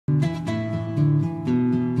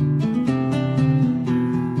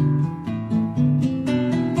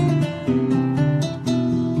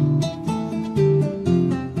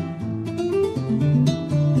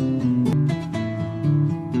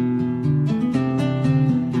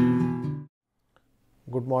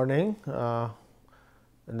morning.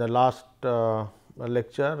 In the last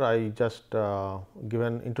lecture, I just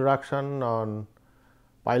given introduction on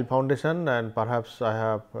pile foundation, and perhaps I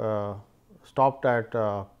have stopped at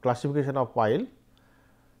classification of pile.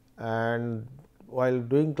 And while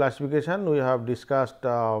doing classification, we have discussed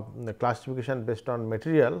the classification based on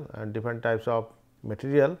material and different types of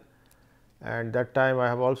material. And that time I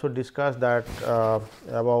have also discussed that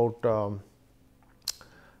about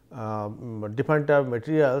different type of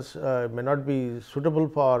materials may not be suitable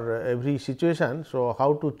for every situation. So,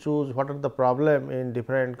 how to choose what are the problem in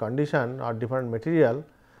different condition or different material,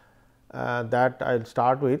 that I will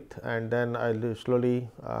start with, and then I will slowly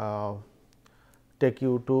take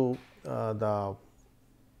you to the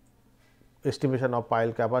estimation of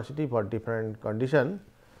pile capacity for different condition.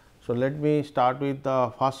 So, let me start with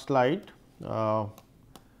the first slide.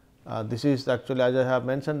 This is actually, as I have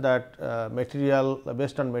mentioned, that material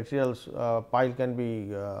based on materials pile can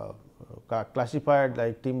be classified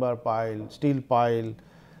like timber pile, steel pile,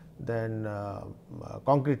 then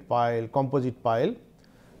concrete pile, composite pile.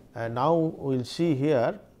 And now, we will see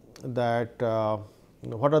here that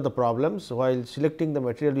what are the problems. While selecting the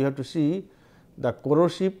material, you have to see the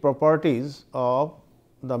corrosive properties of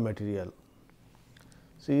the material.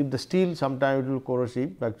 See, if the steel sometimes it will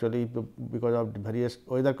corrosive actually because of the various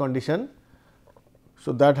weather condition.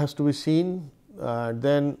 So, that has to be seen.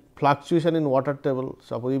 Then fluctuation in water table,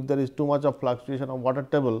 suppose if there is too much of fluctuation of water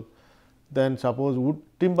table, then suppose wood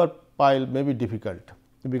timber pile may be difficult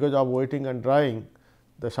because of wetting and drying,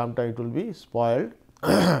 the sometimes it will be spoiled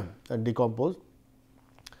and decomposed.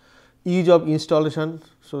 Ease of installation.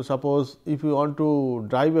 So, suppose if you want to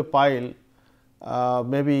drive a pile,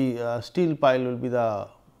 maybe steel pile will be the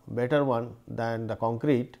better one than the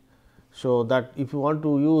concrete. So, that if you want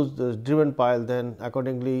to use the driven pile, then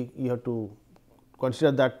accordingly you have to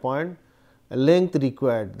consider that point. Length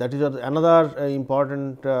required, that is another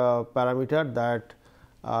important parameter, that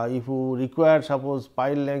if you require, suppose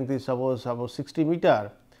pile length is suppose 60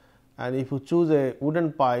 meter, and if you choose a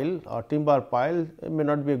wooden pile or timber pile, it may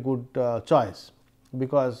not be a good choice,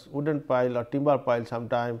 because wooden pile or timber pile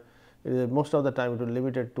sometime most of the time it will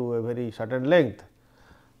limited to a very certain length.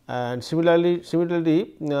 And similarly, steel,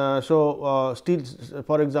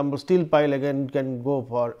 for example, steel pile again can go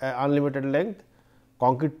for unlimited length,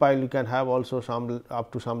 concrete pile you can have also some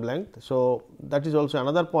up to some length. So, that is also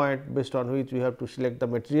another point based on which we have to select the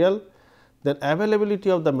material. Then availability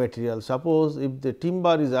of the material, suppose if the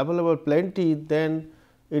timber is available plenty, then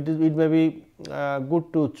it may be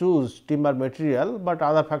good to choose timber material, but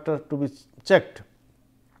other factors to be checked.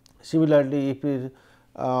 Similarly, if it is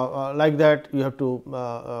like that, you have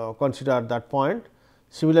to consider that point.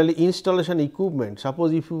 Similarly, installation equipment,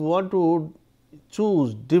 suppose if you want to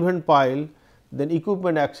choose driven pile, then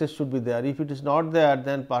equipment access should be there. If it is not there,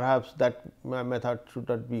 then perhaps that method should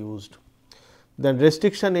not be used. Then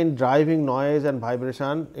restriction in driving noise and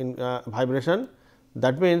vibration in vibration,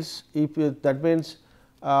 that means if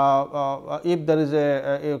there is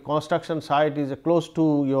a construction site is close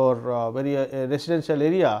to your very residential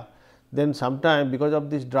area, then sometime because of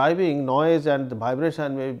this driving noise and the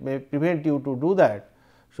vibration may prevent you to do that.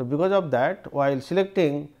 So, because of that, while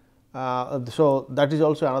selecting, so that is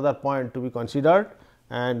also another point to be considered.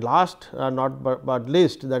 And last not but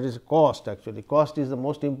least, that is cost. Actually, cost is the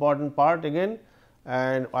most important part again,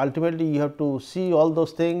 and ultimately you have to see all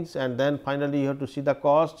those things, and then finally you have to see the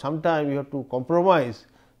cost. Sometime you have to compromise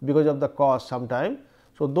because of the cost sometime.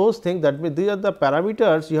 So, those things, that means these are the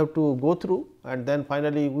parameters you have to go through, and then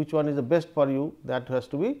finally, which one is the best for you, that has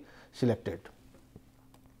to be selected.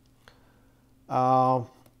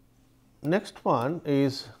 Next one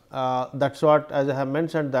is that is what, as I have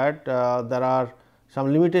mentioned, that there are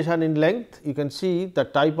some limitation in length. You can see the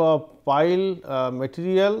type of pile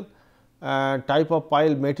material, type of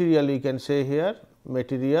pile material you can say here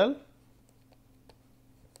material,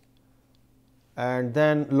 and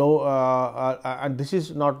then low and this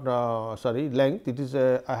is not length, it is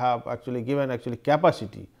I have actually given actually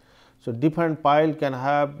capacity. So, different pile can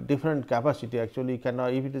have different capacity, actually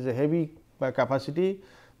cannot, if it is a heavy capacity,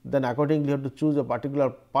 then accordingly you have to choose a particular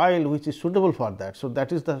pile which is suitable for that. So,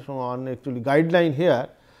 that is the one actually guideline here,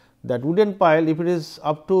 that wooden pile if it is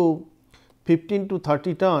up to 15 to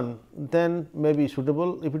 30 ton, then may be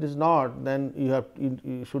suitable. If it is not, then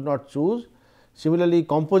you should not choose. Similarly,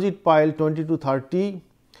 composite pile 20 to 30,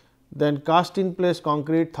 then cast in place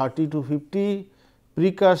concrete 30 to 50,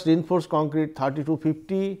 precast reinforced concrete 30 to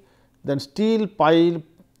 50, then steel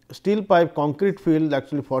pipe concrete field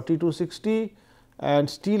actually 40 to 60, and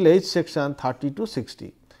steel edge section 30 to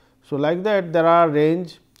 60. So, like that there are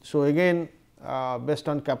range. So, again based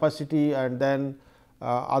on capacity, and then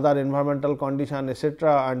other environmental condition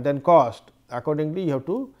etc., and then cost. Accordingly, you have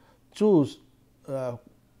to choose,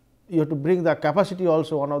 you have to bring the capacity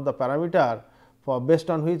also one of the parameter for based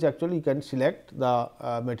on which actually you can select the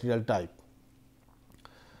material type.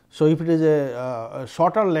 So, if it is a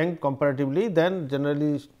shorter length comparatively, then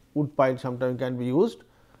generally wood pile sometimes can be used.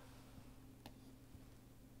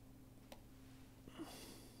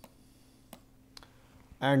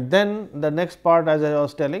 And then the next part, as I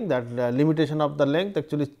was telling, that limitation of the length,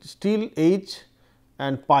 actually steel H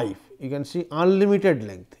and pipe, you can see unlimited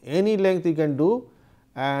length, any length you can do,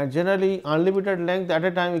 and generally unlimited length at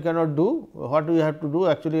a time you cannot do. What we have to do,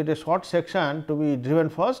 actually it is a short section to be driven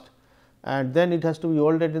first, and then it has to be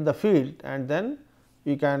welded in the field, and then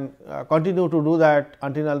we can continue to do that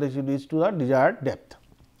until you reach to the desired depth.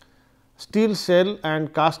 Steel shell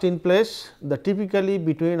and cast in place, the typically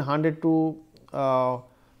between 100 to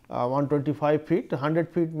 125 feet,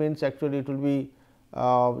 100 feet means actually it will be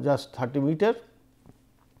just 30 meter.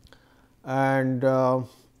 And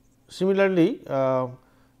similarly,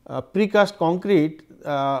 precast concrete,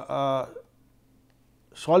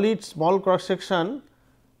 solid small cross section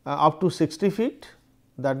up to 60 feet,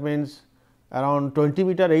 that means around 20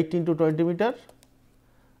 meter, 18 to 20 meter,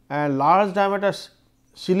 and large diameter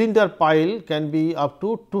cylinder pile can be up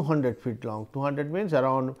to 200 feet long. 200 means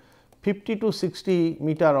around 50 to 60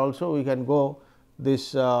 meter also we can go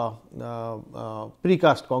this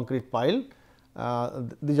precast concrete pile.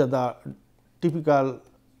 These are the typical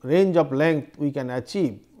range of length we can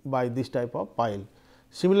achieve by this type of pile.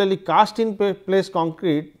 Similarly, cast in place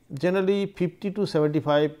concrete generally 50 to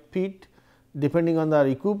 75 feet depending on the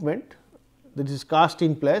equipment, this is cast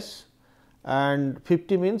in place, and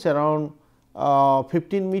 50 means around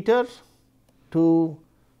 15 meters to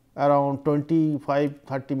around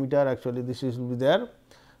 25-30 meter, actually this is will be there.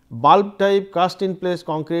 Bulb type cast in place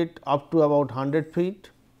concrete up to about 100 feet,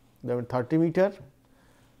 then 30 meter,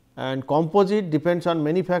 and composite depends on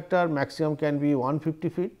many factor, maximum can be 150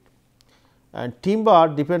 feet, and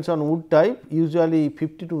timber depends on wood type, usually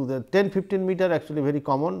 50 to the 10-15 meter, actually very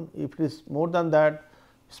common. If it is more than that,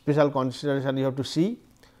 special consideration you have to see.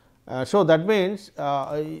 So, that means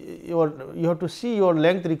you have to see your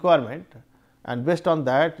length requirement, and based on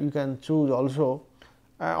that you can choose also.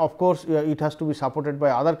 Of course, it has to be supported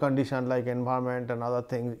by other conditions like environment and other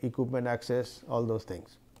things, equipment access, all those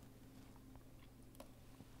things.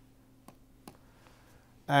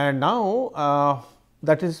 And now,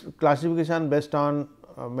 that is classification based on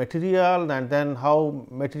material, and then how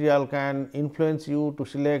material can influence you to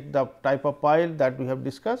select the type of pile that we have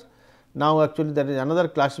discussed. Now, actually there is another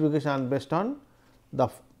classification based on the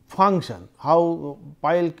function, how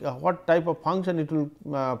pile, what type of function it will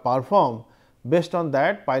perform. Based on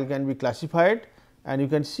that, pile can be classified, and you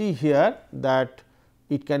can see here that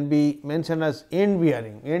it can be mentioned as end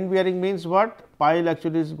bearing. End bearing means what? Pile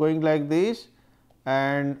actually is going like this,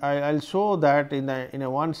 and I will show that in a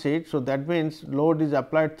one sheet. So, that means load is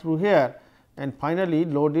applied through here, and finally,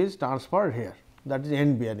 load is transferred here, that is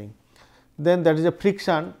end bearing. Then there is a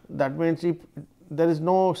friction, that means if there is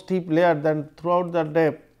no steep layer, then throughout the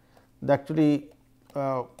depth actually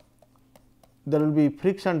there will be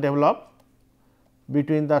friction developed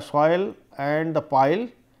between the soil and the pile,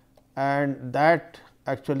 and that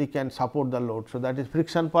actually can support the load. So, that is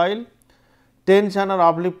friction pile. Tension or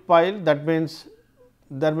uplift pile, that means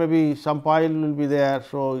there may be some pile will be there.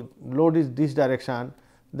 So, load is this direction,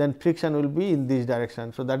 then friction will be in this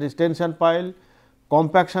direction. So, that is tension pile.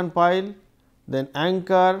 Compaction pile, then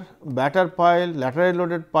anchor, batter pile, laterally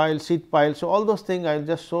loaded pile, seat pile. So, all those things I will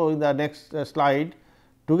just show in the next slide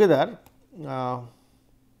together.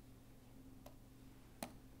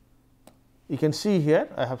 You can see here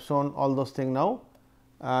I have shown all those things now.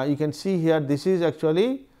 You can see here this is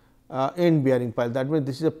actually end bearing pile, that means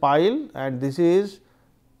this is a pile and this is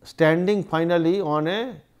standing finally on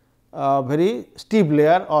a very steep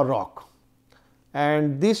layer or rock,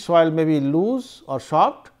 and this soil may be loose or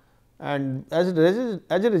soft, and as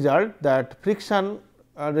a result that friction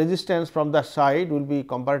resistance from the side will be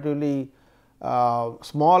comparatively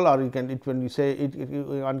small, or when you say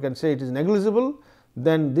one can say it is negligible.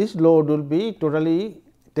 Then this load will be totally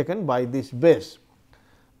taken by this base,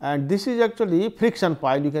 and this is actually friction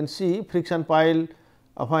pile. You can see friction pile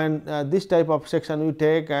when this type of section we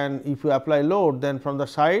take, and if you apply load, then from the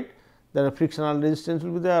side there are frictional resistance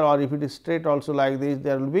will be there, or if it is straight also like this,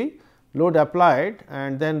 there will be load applied,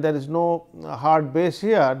 and then there is no hard base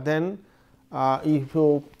here. Then if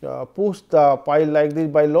you push the pile like this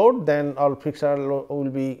by load, then all frictional load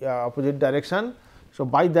will be opposite direction. So,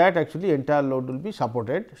 by that actually entire load will be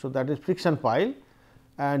supported. So, that is friction pile,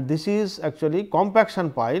 and this is actually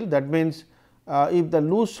compaction pile, that means if the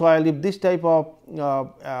loose soil, if this type of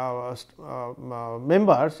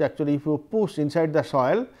members actually if you push inside the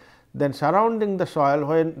soil, then surrounding the soil,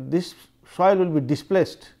 when this soil will be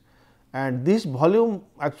displaced and this volume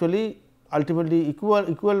actually ultimately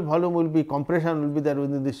equal volume will be compression will be there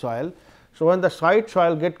within the soil. So, when the side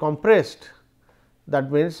soil get compressed, that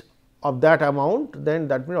means of that amount, then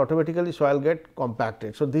that means automatically soil get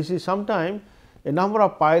compacted. So, this is sometime a number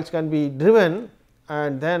of piles can be driven,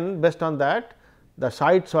 and then based on that the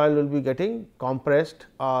side soil will be getting compressed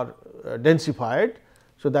or densified.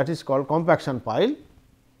 So, that is called compaction pile,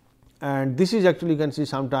 and this is actually you can see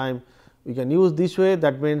sometime we can use this way.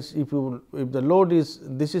 That means, if the load is,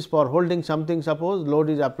 this is for holding something, suppose load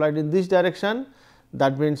is applied in this direction,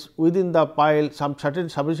 that means within the pile some certain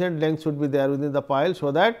sufficient length should be there within the pile.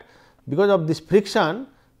 So, that because of this friction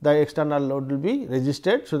the external load will be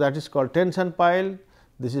resisted. So, that is called tension pile,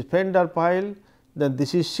 this is fender pile, then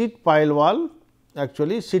this is sheet pile wall.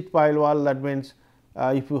 Actually sheet pile wall, that means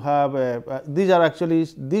if you have these are actually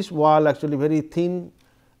this wall actually very thin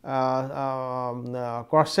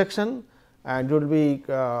cross section, and it will be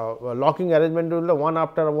locking arrangement will be one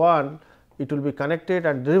after one, it will be connected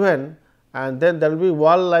and driven, and then there will be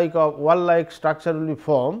wall like structure will be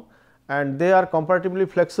formed, and they are comparatively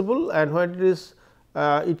flexible, and when it is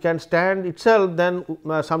it can stand itself, then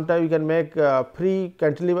sometime you can make free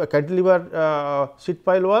cantilever sheet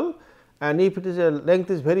pile wall, and if it is a length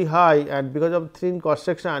is very high and because of thin cross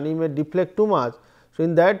section you may deflect too much. So,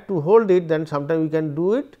 in that to hold it, then sometime we can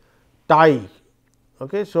do it tie.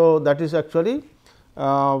 Okay. So, that is actually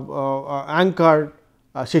anchored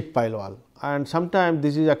sheet pile wall, and sometimes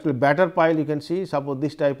this is actually batter pile. You can see suppose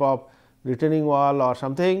this type of retaining wall or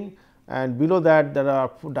something, and below that there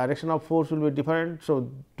are direction of force will be different. So,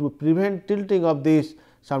 to prevent tilting of this,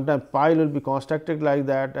 sometimes pile will be constructed like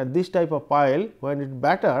that, and this type of pile when it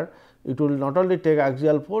batter, it will not only take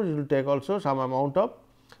axial force, it will take also some amount of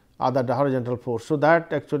other horizontal force. So,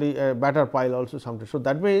 that actually a batter pile also sometimes. So,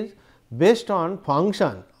 that means based on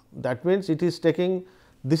function, that means it is taking,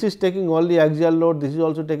 this is taking only axial load, this is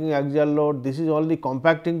also taking axial load, this is only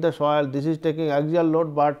compacting the soil, this is taking axial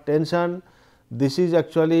load, but tension, this is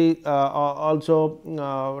actually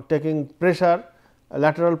also taking pressure,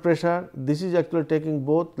 lateral pressure, this is actually taking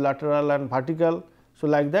both lateral and vertical. So,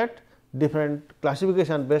 like that different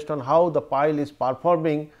classification based on how the pile is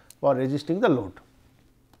performing for resisting the load.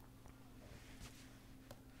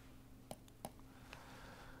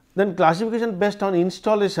 Then classification based on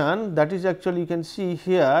installation, that is actually you can see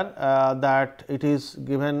here that it is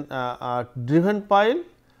given a driven pile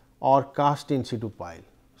or cast in situ pile.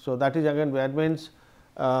 So, that is again that means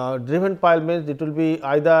driven pile means it will be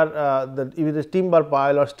either if it is timber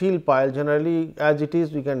pile or steel pile, generally as it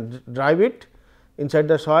is we can drive it inside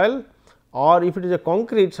the soil, or if it is a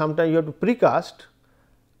concrete, sometimes you have to precast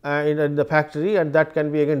in the factory, and that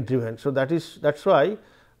can be again driven. So, that is why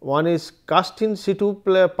one is cast in situ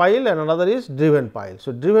pile and another is driven pile.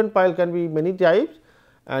 So, driven pile can be many types,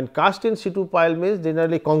 and cast in situ pile means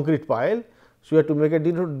generally concrete pile. So, you have to make a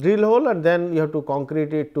drill hole and then you have to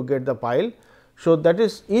concrete it to get the pile. So, that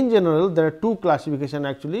is in general there are two classification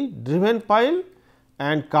actually, driven pile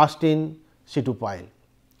and cast in situ pile.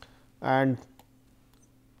 And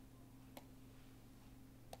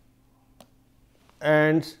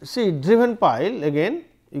see driven pile again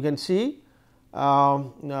you can see.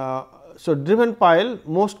 So, driven pile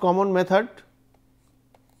most common method,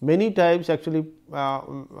 many types actually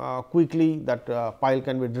quickly that pile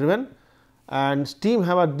can be driven, and steam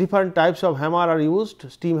hammer, different types of hammer are used,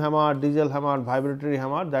 steam hammer, diesel hammer, vibratory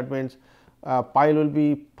hammer. That means pile will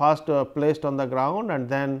be first placed on the ground, and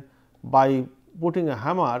then by putting a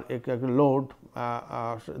hammer a load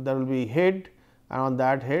there will be head, and on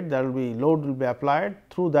that head there will be load will be applied,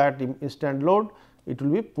 through that instant load it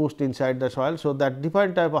will be pushed inside the soil. So, that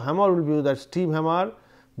different type of hammer will be used, that steam hammer,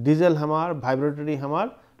 diesel hammer, vibratory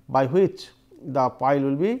hammer, by which the pile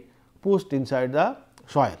will be pushed inside the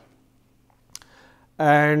soil.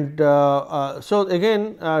 And so,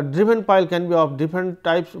 again driven pile can be of different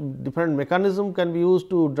types, different mechanism can be used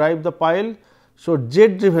to drive the pile. So,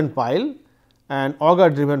 jet driven pile and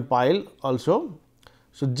auger driven pile also.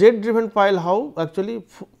 So, jet driven pile how actually,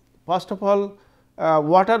 first of all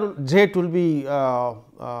water jet will be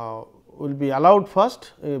allowed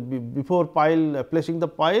first before pile placing the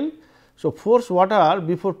pile. So, force water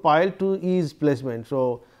before pile to ease placement.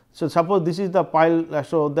 So, suppose this is the pile,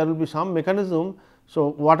 so there will be some mechanism. So,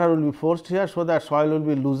 water will be forced here, so that soil will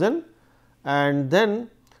be loosened, and then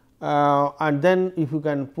if you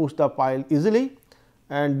can push the pile easily,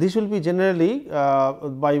 and this will be generally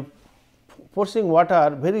by forcing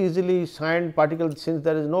water very easily sand particles, since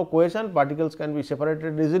there is no cohesion, particles can be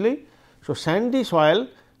separated easily. So, sandy soil,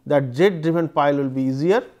 that jet driven pile will be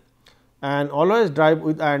easier, and always drive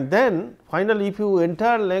with, and then finally, if you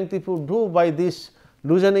entire length if you do by this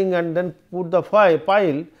loosening and then put the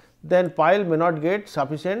pile, then pile may not get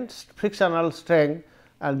sufficient frictional strength,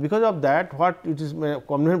 and because of that what it is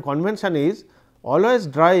convention is always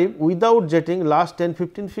drive without jetting last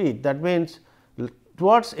 10-15 feet. That means,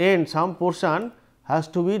 towards end some portion has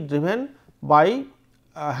to be driven by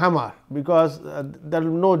hammer, because there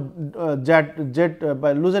will no jet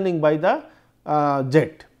by loosening by the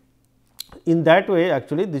jet. In that way,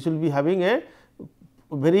 actually this will be having a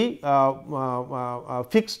very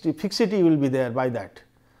fixity will be there by that.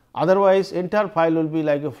 Otherwise, entire pile will be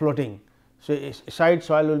like a floating. So, side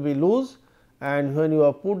soil will be loose, and when you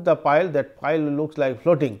have put the pile, that pile looks like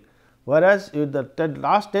floating. Whereas, with the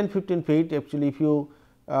last 10-15 feet, actually if you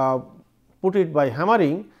put it by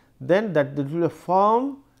hammering, then that will be a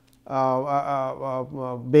firm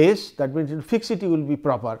base, that means fixity will be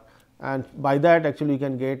proper, and by that actually you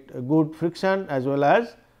can get a good friction as well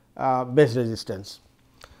as base resistance.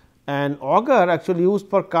 And auger actually used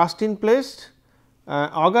for cast in place,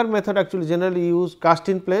 auger method actually generally use cast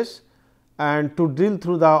in place and to drill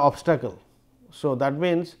through the obstacle. So, that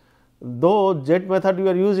means, though jet method you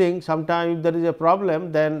are using, sometimes if there is a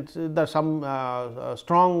problem, then there some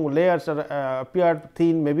strong layers are appear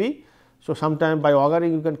thin maybe. So, sometime by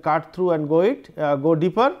augering you can cut through and go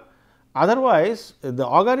deeper. Otherwise, the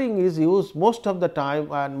augering is used most of the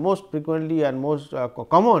time and most frequently and most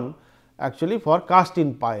common actually for cast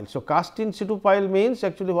in pile. So, cast in situ pile means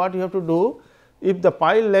actually what you have to do, if the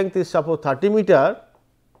pile length is suppose 30 meter,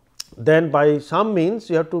 then by some means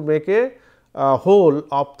you have to make a hole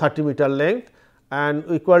of 30 meter length and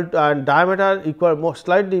equal to, and diameter equal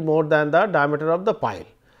slightly more than the diameter of the pile,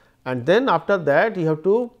 and then after that you have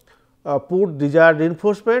to put desired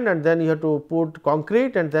reinforcement, and then you have to put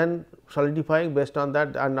concrete and then solidifying based on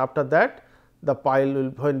that, and after that the pile will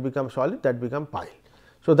when become solid, that become pile.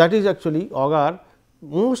 So, that is actually auger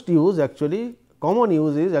most use actually common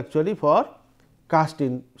use is actually for cast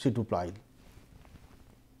in situ pile.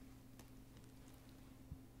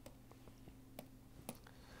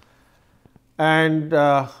 And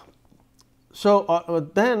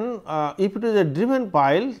so, then if it is a driven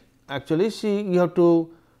pile, actually see you have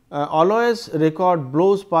to always record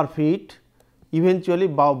blows per feet, eventually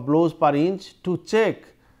blows per inch, to check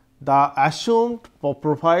the assumed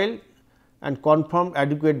profile and confirmed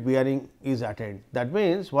adequate bearing is attained. That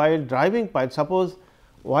means, while driving pile, suppose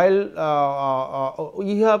while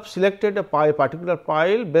you have selected a particular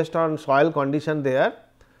pile based on soil condition there,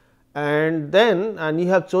 and then you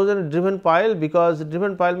have chosen a driven pile, because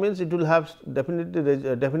driven pile means it will have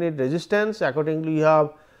definite resistance. Accordingly, you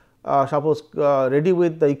have suppose ready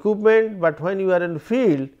with the equipment, but when you are in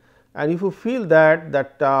field and if you feel that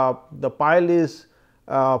the pile is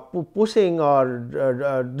pushing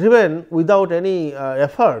or driven without any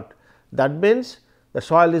effort, that means the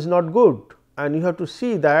soil is not good, and you have to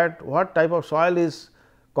see that what type of soil is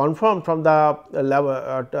confirmed from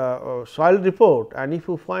the soil report, and if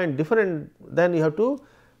you find different, then you have to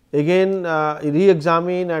again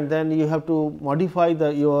re-examine, and then you have to modify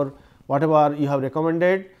your whatever you have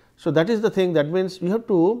recommended. So, that is the thing, that means you have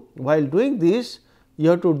to, while doing this, you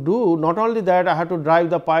have to do not only that I have to drive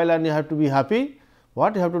the pile and you have to be happy.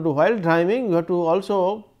 What you have to do while driving, you have to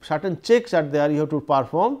also certain checks are there you have to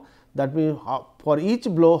perform, that means for each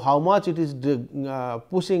blow how much it is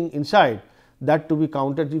pushing inside, that to be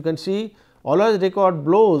counted. You can see always record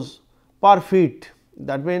blows per feet,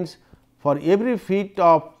 that means for every feet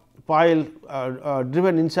of pile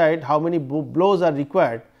driven inside how many blows are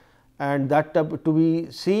required, and that to be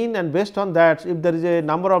seen, and based on that if there is a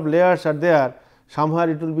number of layers are there, somewhere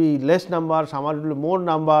it will be less number, somewhere it will be more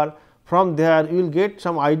number. From there you will get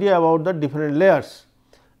some idea about the different layers,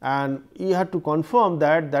 and you have to confirm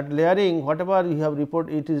that layering whatever you have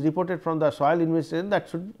it is reported from the soil investigation, that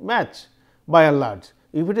should match by and large.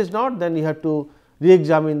 If it is not, then you have to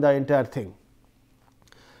re-examine the entire thing.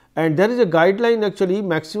 And there is a guideline actually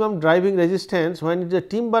maximum driving resistance when it is a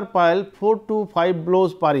timber pile 4 to 5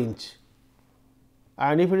 blows per inch,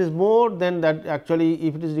 and if it is more, then that actually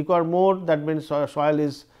if it is required more, that means soil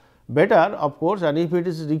is better of course, and if it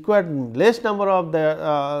is required less number of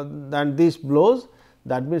the than these blows,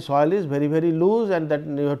 that means soil is very loose, and that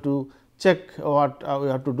you have to check what you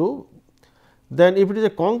have to do. Then if it is a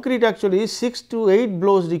concrete, actually 6 to 8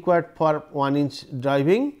 blows required for 1 inch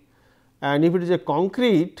driving, and if it is a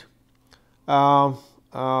concrete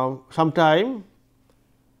sometime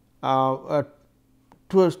 12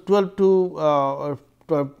 to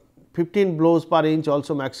 15 blows per inch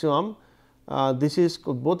also maximum. This is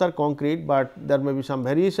both are concrete, but there may be some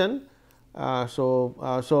variation.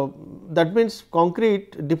 So that means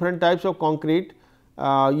concrete, different types of concrete,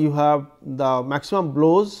 you have the maximum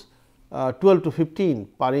blows 12 to 15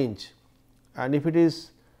 per inch, and if it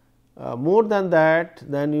is more than that,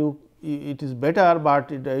 then it is better,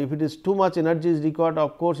 but if it is too much energy is required,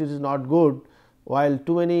 of course, it is not good. While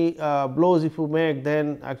too many blows if you make,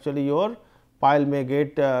 then actually your pile may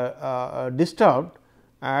get disturbed.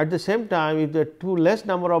 At the same time, if there are too less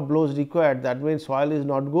number of blows required, that means soil is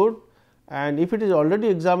not good, and if it is already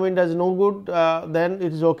examined as no good, then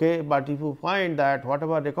it is okay. But if you find that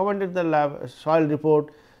whatever recommended in the lab soil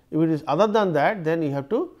report, if it is other than that, then you have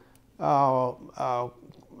to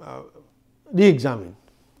re-examine.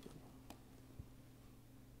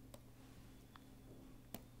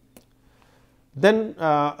 Then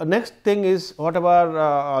next thing is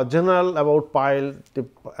whatever general about pile, the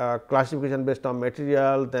classification based on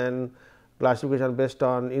material, then classification based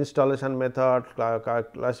on installation method,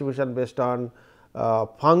 classification based on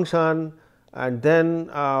function, and then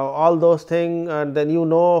all those things, and then you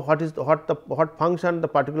know what function the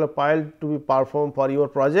particular pile to be performed for your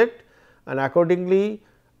project, and accordingly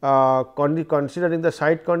considering the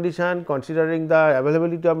site condition, considering the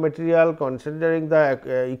availability of material, considering the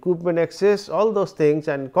equipment access, all those things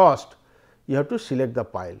and cost, you have to select the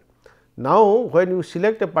pile. Now, when you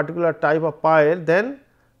select a particular type of pile, then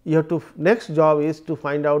you have to next job is to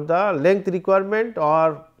find out the length requirement,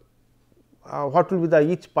 or what will be the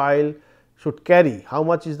each pile should carry, how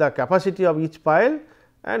much is the capacity of each pile,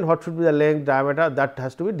 and what should be the length diameter, that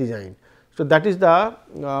has to be designed. So, that is the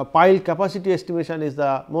pile capacity estimation is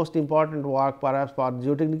the most important work perhaps for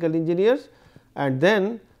geotechnical engineers, and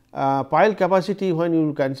then pile capacity when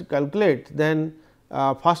you can calculate, then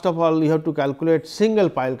first of all you have to calculate single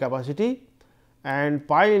pile capacity, and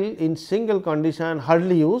pile in single condition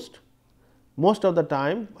hardly used most of the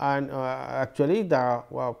time, and actually the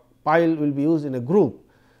pile will be used in a group.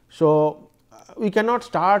 So, we cannot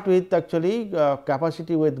start with actually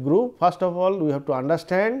capacity with group. First of all, we have to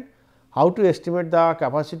understand how to estimate the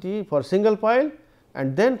capacity for single pile,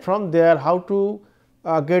 and then from there how to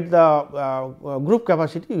get the group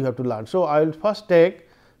capacity you have to learn. So, I will first take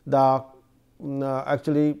the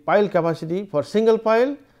actually pile capacity for single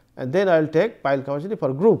pile, and then I will take pile capacity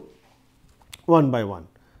for group one by one.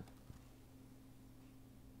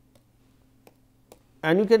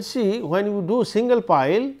 And you can see when you do single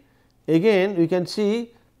pile, again we can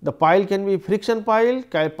see the pile can be friction pile,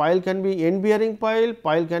 pile can be end bearing pile,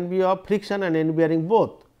 pile can be of friction and end bearing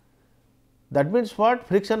both. That means what?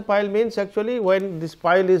 Friction pile means actually when this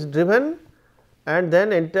pile is driven, and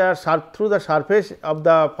then entire through the surface of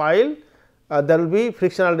the pile there will be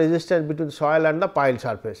frictional resistance between soil and the pile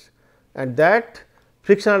surface, and that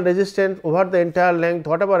frictional resistance over the entire length,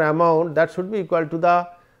 whatever amount, that should be equal to the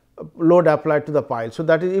load applied to the pile. So,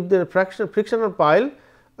 that is if the frictional pile,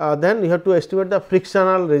 then you have to estimate the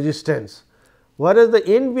frictional resistance. Whereas, the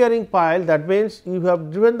end bearing pile, that means you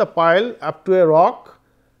have driven the pile up to a rock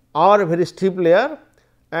or a very steep layer,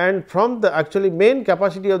 and from the actually main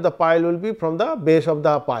capacity of the pile will be from the base of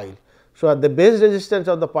the pile. So, the base resistance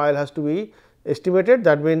of the pile has to be estimated,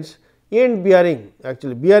 that means end bearing,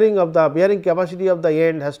 actually bearing of the bearing capacity of the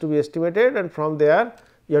end has to be estimated, and from there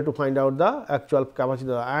you have to find out the actual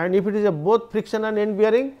capacity. And if it is a both friction and end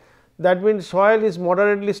bearing, that means soil is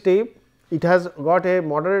moderately steep, it has got a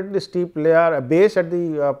moderately steep layer, a base at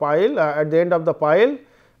the pile at the end of the pile,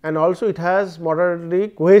 and also it has moderately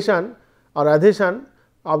cohesion or adhesion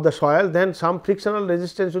of the soil, then some frictional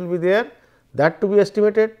resistance will be there, that to be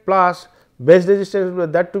estimated, plus base resistance will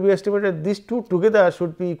be that to be estimated. These two together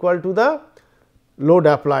should be equal to the load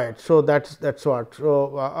applied. So, that is what.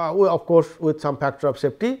 So, of course, with some factor of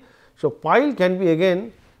safety. So, pile can be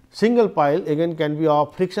again single pile, again can be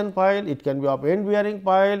of friction pile, it can be of end bearing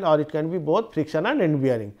pile, or it can be both friction and end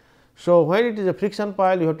bearing. So, when it is a friction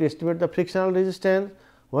pile, you have to estimate the frictional resistance.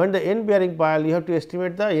 When the end bearing pile, you have to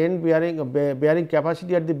estimate the end bearing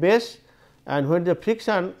capacity at the base, and when the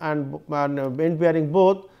friction and end bearing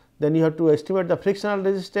both, then you have to estimate the frictional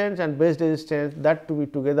resistance and base resistance, that to be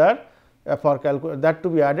together for that to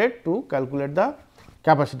be added to calculate the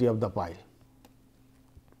capacity of the pile.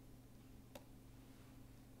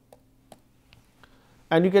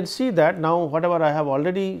 And you can see that now whatever I have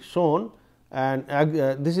already shown, and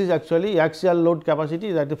this is actually axial load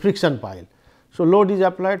capacity, that is friction pile. So, load is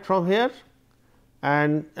applied from here,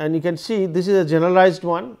 and you can see this is a generalized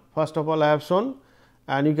one. First of all, I have shown,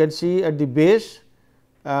 and you can see at the base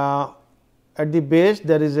there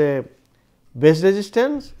is a base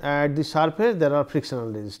resistance, at the surface there are frictional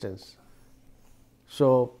resistance.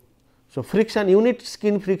 So, So, friction unit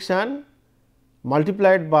skin friction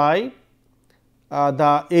multiplied by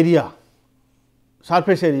the area,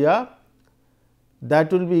 surface area,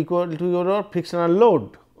 that will be equal to your frictional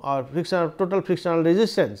load or total frictional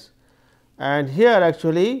resistance. And here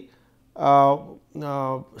actually allowable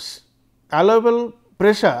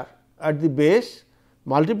pressure at the base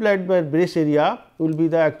multiplied by base area will be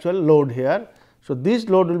the actual load here. So, this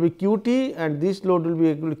load will be q t and this load will be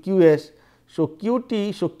equal to q s. So, q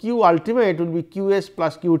t, so q ultimate will be q s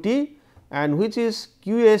plus q t, and which is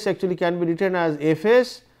q s actually can be written as F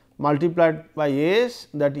s multiplied by A s,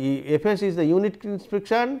 that F s is the unit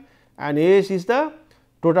friction and A s is the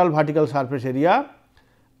total vertical surface area,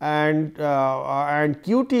 and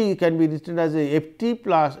q t can be written as a F t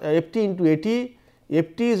plus F t into A t. F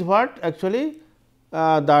t is what actually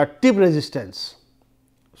the tip resistance.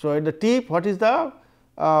 So, at the tip what is the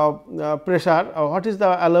pressure or what is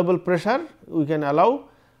the allowable pressure we can allow,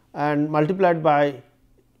 and multiplied by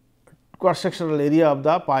cross sectional area of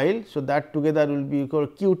the pile. So, that together will be equal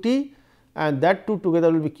to q t and that two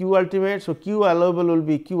together will be q ultimate. So, q allowable will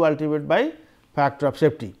be q ultimate by factor of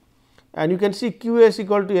safety, and you can see q s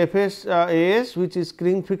equal to F s A s, which is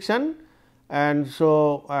screen friction, and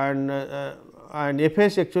so and F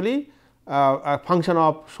s actually a function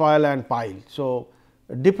of soil and pile. So,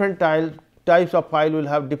 different types of pile will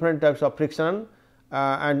have different types of friction,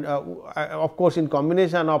 and of course, in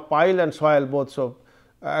combination of pile and soil both. So,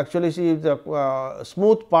 actually see the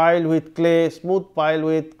smooth pile with clay, smooth pile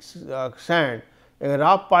with sand, a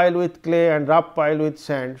rough pile with clay and rough pile with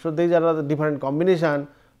sand. So, these are the different combination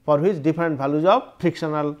for which different values of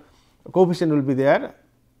frictional coefficient will be there.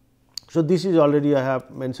 So, this is already I have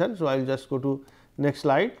mentioned. So, I will just go to next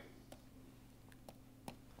slide.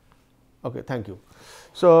 Okay, thank you.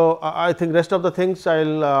 So, I think rest of the things I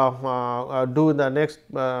will do in the next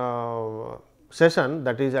session,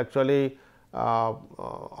 that is actually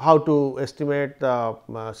how to estimate the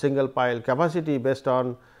single pile capacity based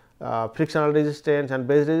on frictional resistance and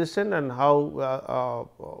base resistance, and how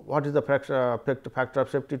what is the factor of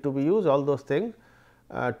safety to be used, all those things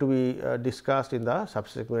to be discussed in the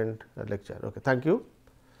subsequent lecture. Okay, thank you.